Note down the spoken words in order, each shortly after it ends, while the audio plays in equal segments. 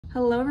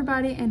Hello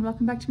everybody and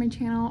welcome back to my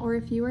channel, or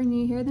if you are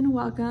new here then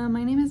welcome.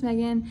 My name is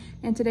Megan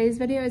and today's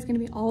video is going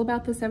to be all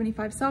about the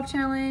 75 Soft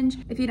Challenge.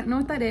 If you don't know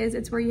what that is,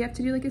 it's where you have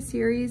to do like a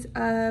series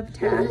of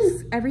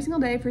tasks every single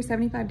day for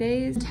 75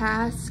 days.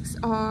 Tasks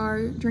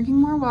are drinking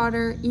more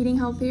water, eating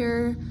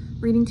healthier,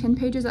 reading 10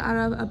 pages out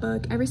of a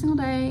book every single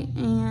day,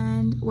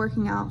 and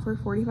working out for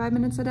 45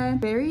 minutes a day.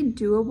 Very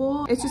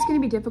doable. It's just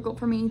going to be difficult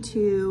for me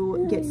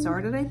to get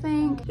started, I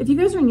think. If you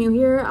guys are new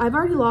here, I've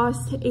already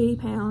lost 80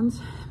 pounds,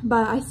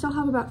 but I still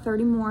have about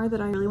 30 more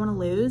that I really want to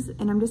lose,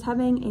 and I'm just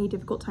having a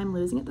difficult time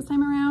losing it this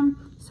time around.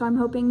 So I'm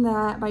hoping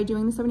that by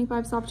doing the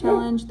 75 Soft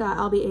Challenge that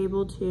I'll be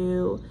able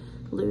to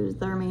lose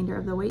the remainder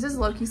of the weight. This is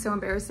low-key so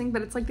embarrassing,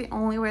 but it's like the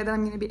only way that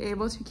I'm going to be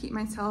able to keep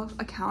myself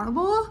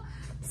accountable.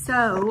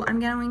 So I'm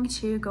going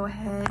to go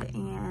ahead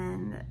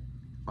and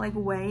like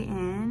weigh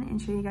in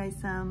and show you guys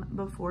some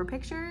before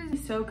pictures.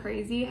 It's so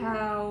crazy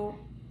how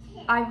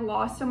I've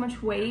lost so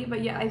much weight,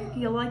 but yet I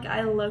feel like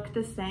I look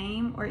the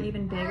same or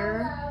even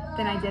bigger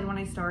than I did when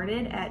I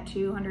started at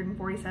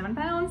 247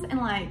 pounds. And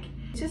like,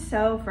 it's just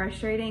so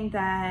frustrating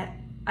that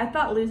I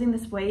thought losing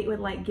this weight would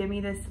like give me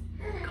this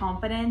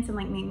confidence and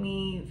like make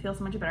me feel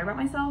so much better about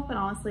myself, but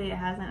honestly it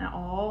hasn't at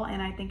all.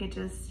 And I think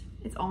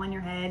it's all in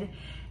your head,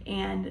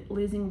 and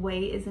losing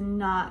weight is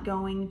not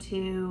going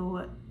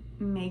to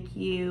make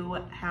you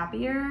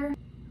happier.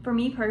 For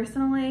me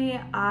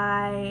personally,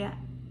 I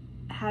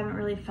haven't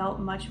really felt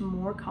much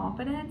more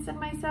confidence in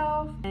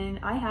myself, and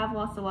I have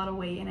lost a lot of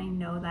weight and I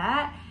know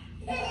that,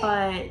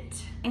 but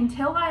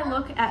until I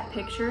look at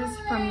pictures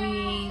from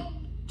me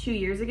 2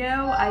 years ago,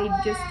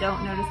 I just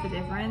don't notice the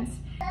difference.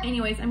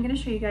 Anyways, I'm gonna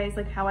show you guys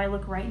like how I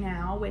look right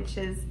now, which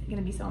is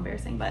gonna be so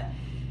embarrassing, but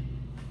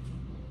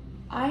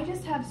I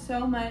just have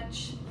so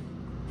much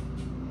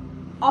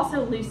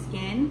also loose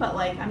skin, but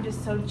like I'm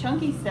just so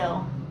chunky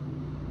still.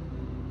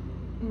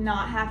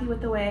 Not happy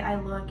with the way I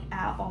look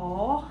at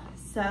all.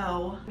 So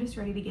I'm just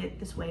ready to get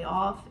this weight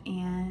off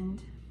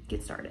and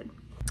get started.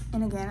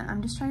 And again,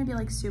 I'm just trying to be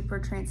like super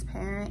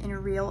transparent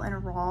and real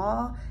and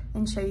raw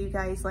and show you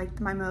guys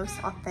like my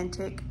most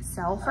authentic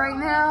self right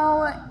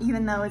now,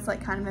 even though it's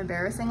like kind of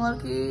embarrassing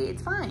low-key.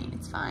 It's fine,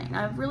 it's fine.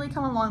 I've really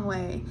come a long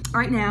way.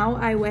 Right now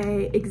I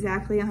weigh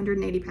exactly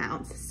 180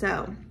 pounds.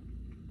 So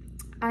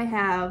I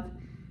have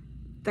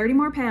 30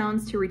 more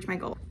pounds to reach my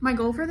goal. My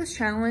goal for this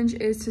challenge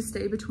is to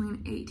stay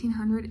between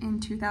 1,800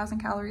 and 2,000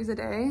 calories a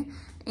day.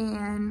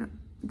 And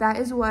that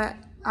is what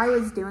I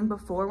was doing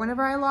before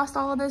whenever I lost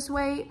all of this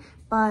weight,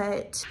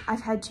 but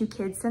I've had 2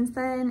 kids since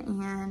then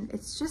and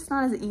it's just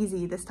not as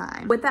easy this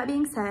time. With that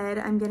being said,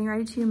 I'm getting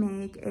ready to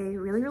make a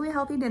really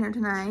healthy dinner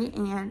tonight,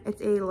 and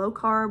it's a low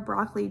carb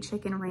broccoli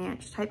chicken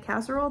ranch type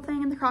casserole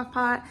thing in the crock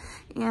pot.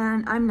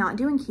 And I'm not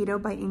doing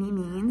keto by any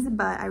means,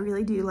 but I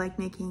really do like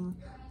making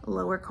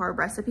lower carb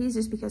recipes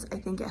just because I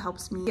think it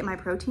helps me get my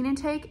protein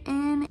intake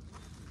in.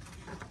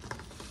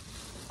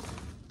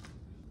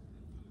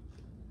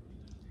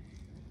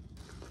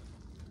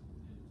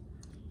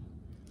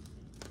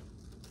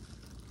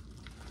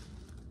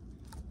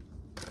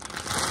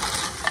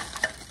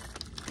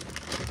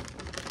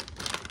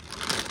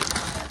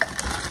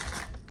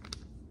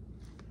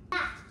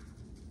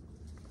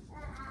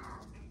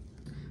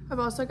 I've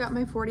also got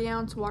my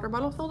 40-ounce water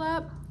bottle filled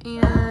up,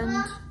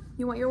 and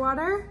you want your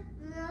water?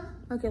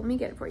 Okay, let me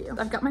get it for you.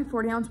 I've got my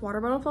 40-ounce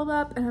water bottle filled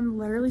up, and I'm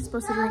literally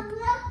supposed to drink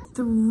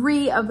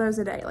 3 of those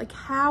a day. Like,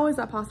 how is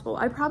that possible?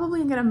 I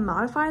probably am gonna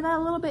modify that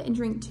a little bit and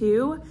drink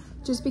 2,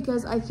 just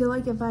because I feel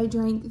like if I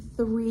drank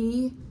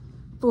 3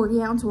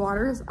 40-ounce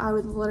waters, I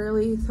would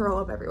literally throw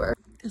up everywhere.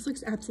 This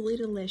looks absolutely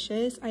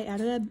delicious. I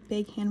added a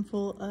big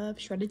handful of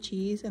shredded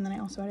cheese, and then I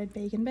also added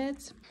bacon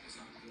bits.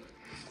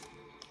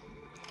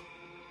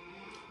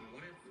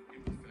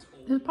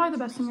 This is probably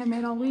the best thing I've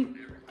made all week.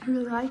 I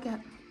really like it.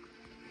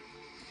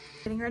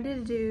 Getting ready to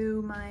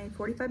do my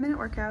 45-minute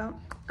workout.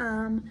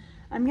 I'm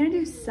gonna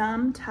do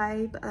some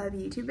type of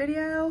YouTube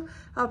video.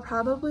 I'll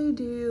probably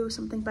do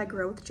something by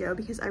Grow with Jo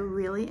because I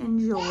really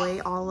enjoy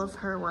all of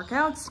her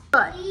workouts.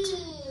 But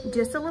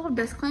just a little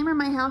disclaimer,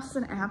 my house is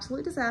an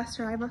absolute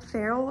disaster. I have a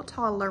feral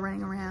toddler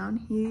running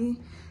around. He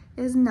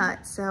is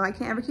nuts, so I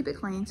can't ever keep it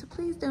clean. So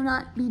please do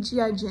not be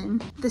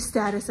judging the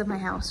status of my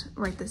house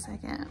right this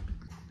second.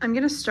 I'm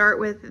gonna start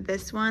with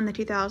this one, the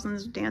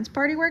 2000s dance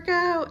party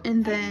workout,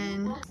 and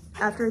then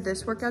after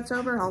this workout's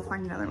over, I'll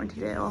find another one to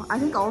do. I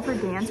think all of her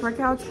dance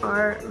workouts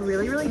are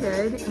really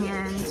good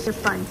and they're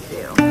fun to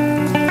do.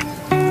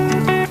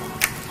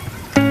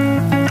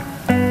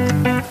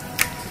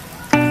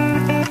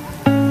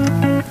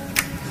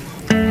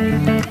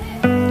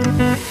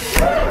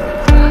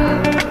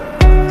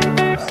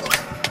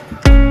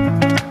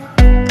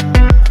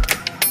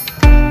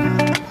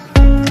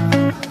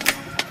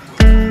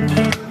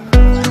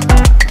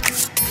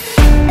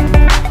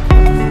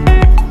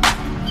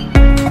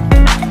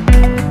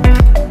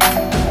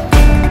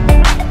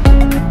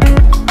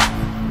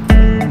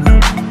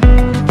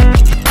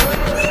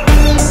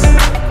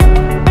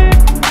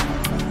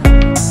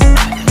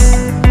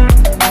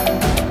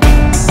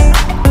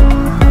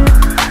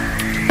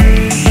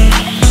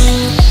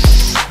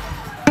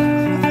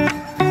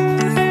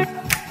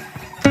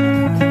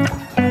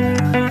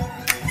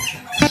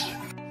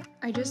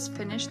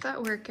 finished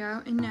that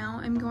workout and now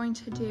I'm going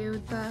to do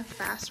the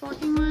fast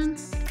walking one.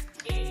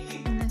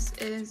 And this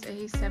is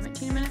a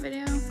 17-minute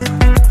video.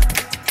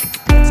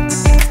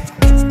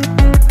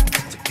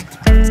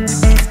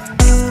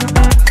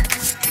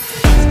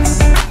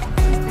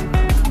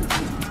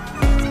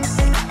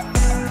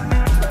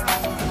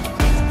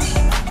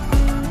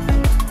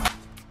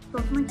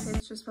 Both of my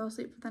kids just fell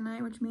asleep for the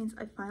night, which means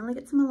I finally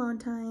get some alone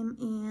time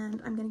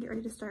and I'm gonna get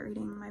ready to start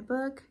reading my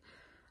book.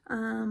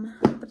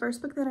 The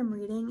first book that I'm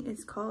reading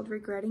is called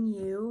Regretting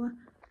You,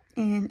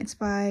 and it's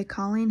by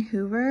Colleen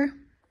Hoover.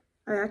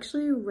 I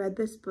actually read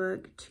this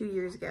book 2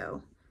 years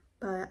ago,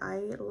 but I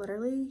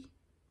literally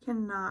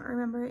cannot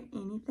remember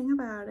anything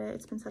about it.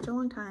 It's been such a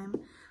long time,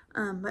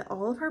 but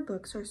all of her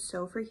books are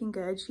so freaking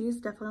good. She's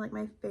definitely like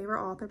my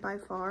favorite author by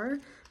far.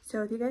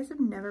 So if you guys have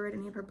never read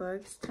any of her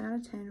books, 10 out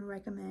of 10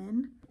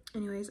 recommend.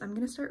 Anyways, I'm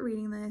gonna start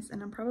reading this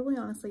and I'm probably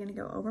honestly gonna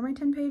go over my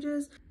 10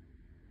 pages.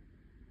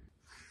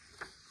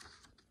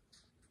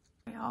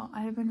 Y'all,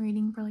 I have been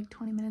reading for like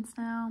 20 minutes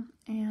now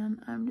and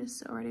I'm just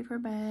so ready for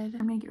bed.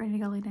 I'm gonna get ready to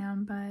go lay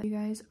down, but if you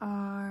guys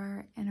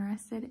are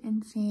interested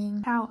in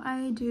seeing how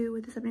I do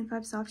with the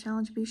 75 soft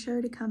challenge, be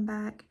sure to come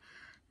back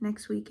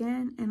next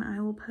weekend and I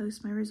will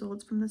post my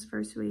results from this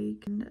first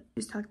week and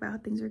just talk about how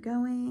things are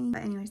going.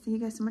 But anyways, thank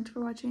you guys so much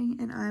for watching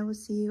and I will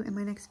see you in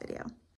my next video.